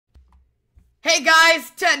Hey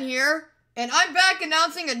guys, Ten here, and I'm back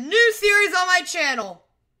announcing a new series on my channel.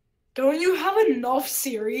 Don't you have enough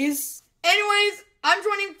series? Anyways, I'm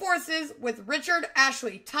joining forces with Richard,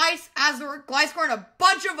 Ashley, Tice, Azor, Gliscor, and a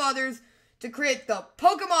bunch of others to create the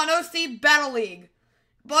Pokemon OC Battle League.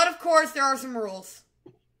 But of course, there are some rules.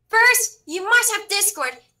 First, you must have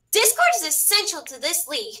Discord. Discord is essential to this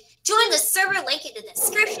league. Join the server link in the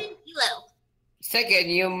description below. Second,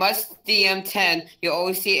 you must DM 10 your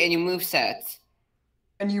OC and your moveset.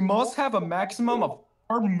 And you must have a maximum of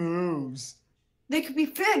 4 moves. They could be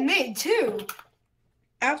fan-made too.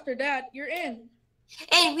 After that, you're in.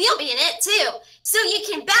 And we'll be in it too, so you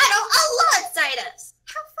can battle alongside us.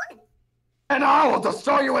 Have fun. And I will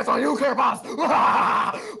destroy you with a nuclear bomb!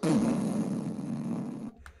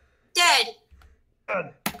 Dead.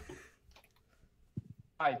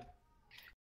 Hi.